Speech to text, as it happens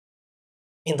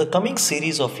In the coming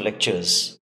series of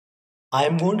lectures, I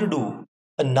am going to do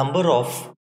a number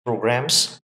of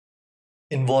programs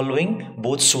involving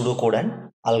both pseudocode and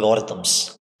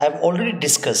algorithms. I have already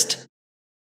discussed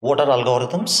what are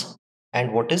algorithms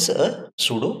and what is a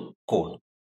pseudocode.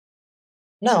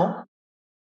 Now,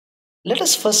 let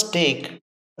us first take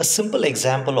a simple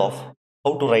example of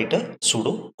how to write a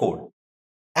pseudocode.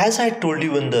 As I told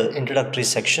you in the introductory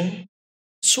section,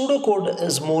 pseudocode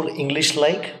is more English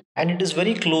like and it is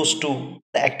very close to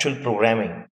the actual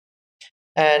programming.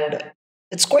 And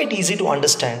it's quite easy to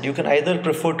understand. You can either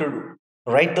prefer to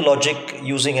write the logic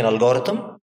using an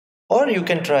algorithm or you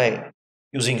can try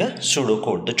using a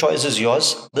pseudocode. The choice is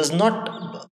yours. There's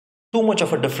not too much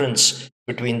of a difference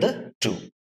between the two.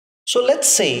 So let's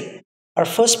say our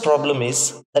first problem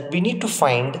is that we need to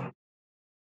find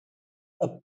uh,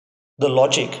 the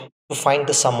logic to find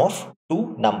the sum of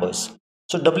two numbers.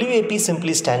 So WAP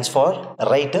simply stands for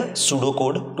write a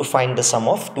pseudocode to find the sum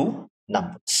of two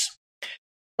numbers.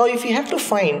 Now, if you have to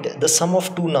find the sum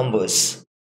of two numbers,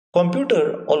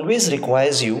 computer always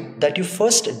requires you that you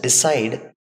first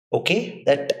decide, okay,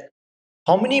 that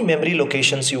how many memory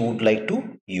locations you would like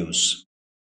to use.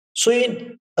 So,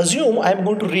 assume I'm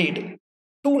going to read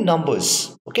two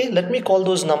numbers. Okay, let me call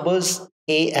those numbers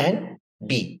A and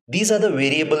B. These are the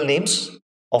variable names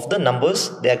of the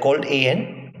numbers. They are called A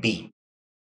and B.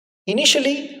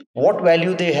 Initially, what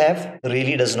value they have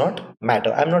really does not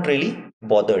matter. I'm not really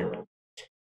bothered.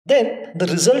 Then the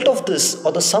result of this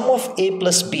or the sum of a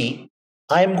plus b,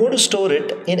 I am going to store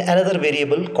it in another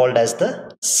variable called as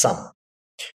the sum.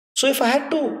 So if I had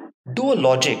to do a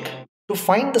logic to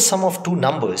find the sum of two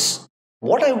numbers,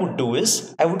 what I would do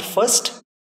is I would first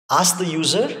ask the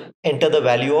user enter the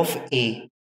value of a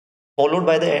followed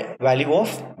by the value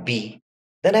of b.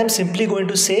 Then I'm simply going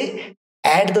to say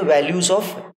add the values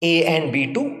of a and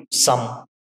b to sum.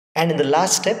 And in the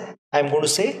last step, I'm going to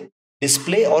say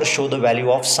display or show the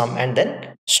value of sum and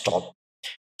then stop.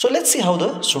 So let's see how the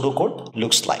pseudocode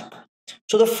looks like.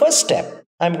 So the first step,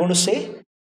 I'm going to say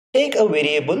take a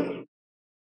variable,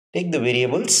 take the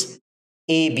variables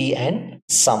a, b and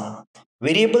sum.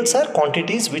 Variables are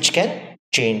quantities which can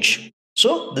change.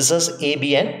 So this is a,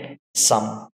 b and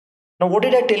sum. Now what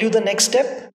did I tell you the next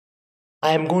step?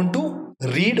 I am going to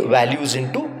read values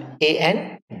into a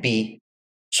and b.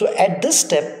 So at this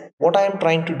step, what I am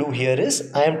trying to do here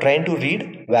is I am trying to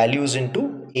read values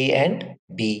into a and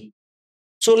b.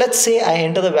 So let's say I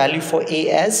enter the value for a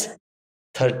as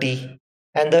 30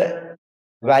 and the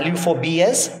value for b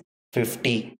as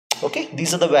 50. Okay,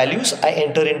 these are the values I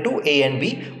enter into a and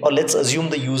b, or let's assume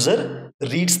the user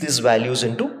reads these values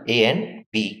into a and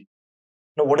b.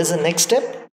 Now what is the next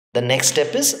step? The next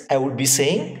step is I would be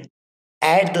saying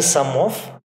add the sum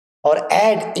of or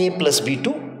add a plus b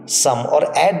to sum or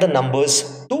add the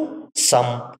numbers to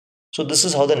sum. So this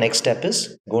is how the next step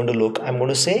is going to look. I'm going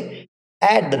to say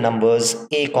add the numbers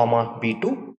a comma b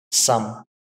to sum.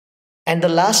 And the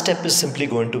last step is simply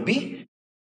going to be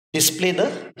display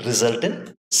the result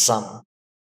in sum.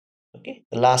 Okay,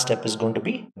 the last step is going to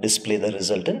be display the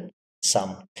result in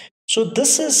sum. So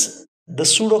this is the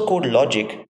pseudocode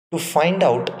logic to find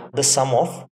out the sum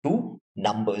of two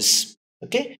numbers.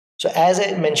 Okay, so as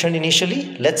I mentioned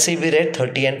initially, let's say we read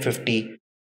 30 and 50.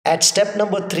 At step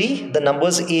number 3, the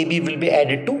numbers a, b will be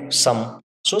added to sum.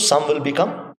 So sum will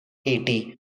become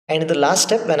 80. And in the last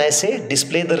step, when I say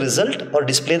display the result or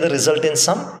display the result in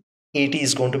sum, 80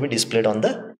 is going to be displayed on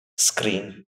the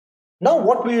screen. Now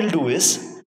what we will do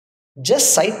is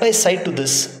just side by side to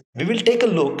this, we will take a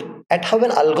look at how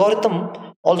an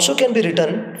algorithm also can be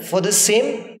written for the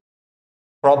same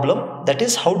problem. That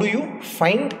is, how do you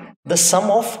find the sum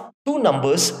of two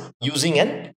numbers using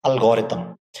an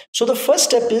algorithm. So the first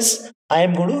step is I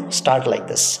am going to start like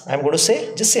this. I am going to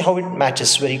say, just see how it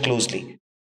matches very closely.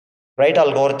 Write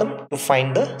algorithm to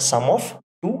find the sum of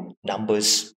two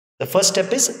numbers. The first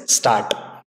step is start.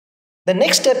 The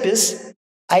next step is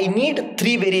I need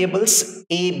three variables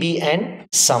a, b and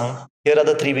sum. Here are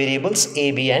the three variables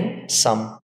a, b and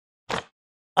sum.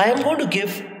 I am going to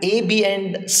give a, b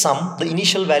and sum the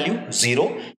initial value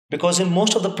 0 because in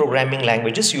most of the programming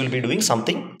languages you will be doing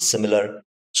something similar.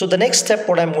 So the next step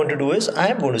what I am going to do is I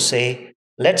am going to say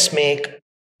let's make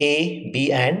a,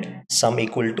 b and sum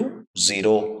equal to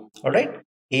 0. Alright,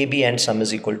 a, b and sum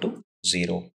is equal to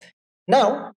 0.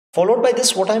 Now followed by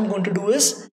this what I am going to do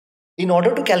is in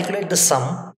order to calculate the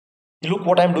sum, look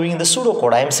what I am doing in the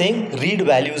pseudocode. I am saying read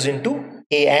values into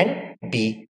a and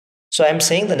b. So I am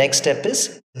saying the next step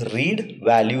is read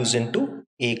values into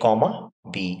a comma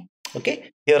b.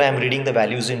 Okay, here I am reading the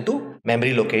values into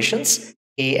memory locations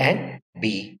a and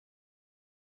b.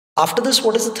 After this,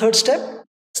 what is the third step?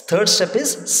 Third step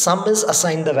is sum is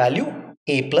assigned the value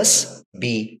a plus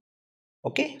b.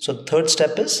 Okay, so third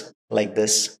step is like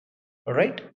this. All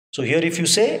right. So here if you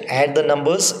say add the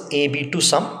numbers a, b to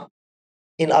sum,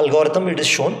 in algorithm it is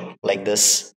shown like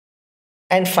this.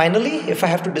 And finally, if I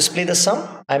have to display the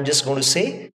sum, I'm just going to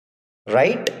say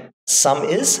write sum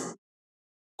is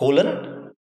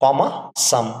colon comma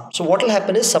sum. So what will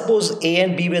happen is, suppose a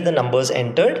and b were the numbers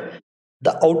entered,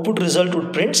 the output result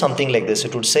would print something like this.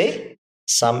 It would say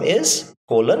sum is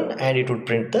colon and it would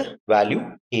print the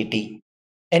value 80.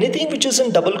 Anything which is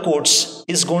in double quotes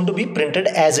is going to be printed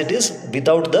as it is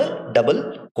without the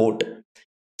double quote.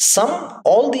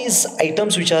 All these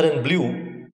items which are in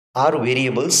blue are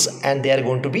variables and they are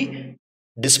going to be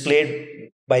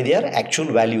displayed by their actual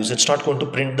values. It's not going to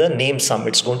print the name sum,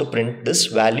 it's going to print this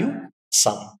value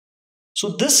sum. So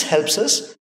this helps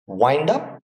us wind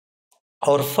up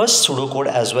our first pseudocode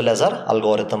as well as our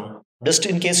algorithm. Just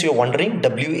in case you're wondering,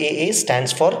 WAA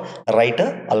stands for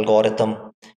writer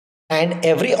algorithm, and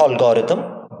every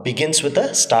algorithm begins with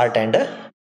a start and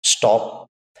a stop.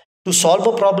 To solve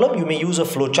a problem, you may use a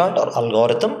flowchart or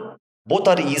algorithm. Both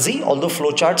are easy, although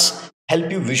flowcharts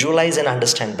help you visualize and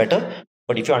understand better.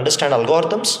 But if you understand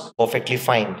algorithms, perfectly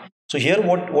fine. So here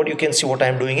what you can see, what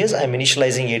I'm doing is I'm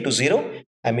initializing A to 0,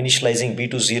 I'm initializing B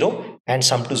to 0 and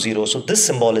sum to 0. So this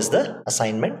symbol is the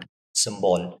assignment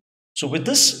symbol. So with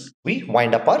this, we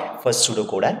wind up our first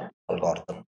pseudocode and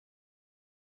algorithm.